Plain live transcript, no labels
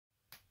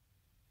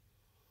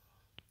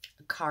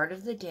card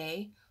of the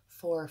day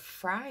for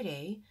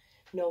Friday,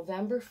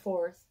 November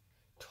 4th,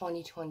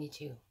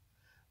 2022.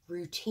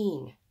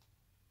 Routine.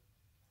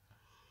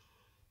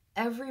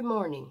 Every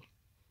morning,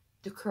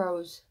 the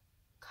crows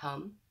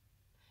come,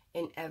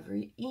 and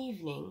every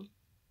evening,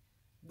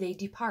 they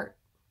depart.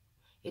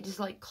 It is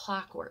like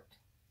clockwork.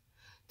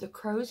 The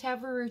crows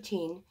have a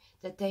routine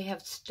that they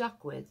have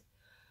stuck with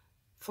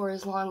for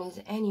as long as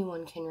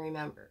anyone can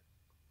remember.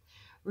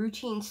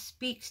 Routine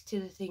speaks to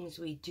the things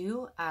we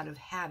do out of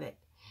habit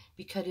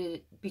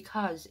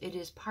because it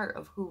is part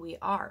of who we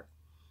are,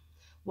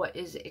 what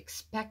is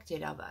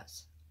expected of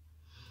us.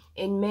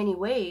 In many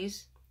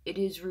ways, it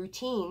is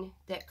routine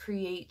that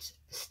creates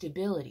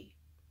stability.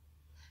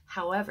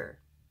 However,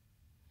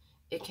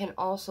 it can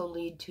also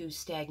lead to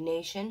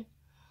stagnation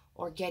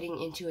or getting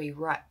into a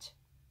rut.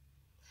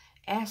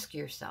 Ask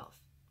yourself,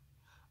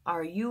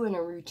 are you in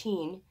a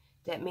routine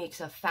that makes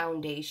a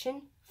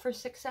foundation for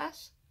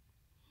success?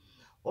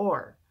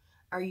 Or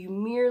are you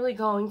merely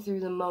going through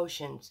the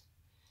motions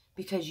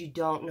because you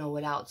don't know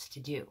what else to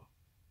do?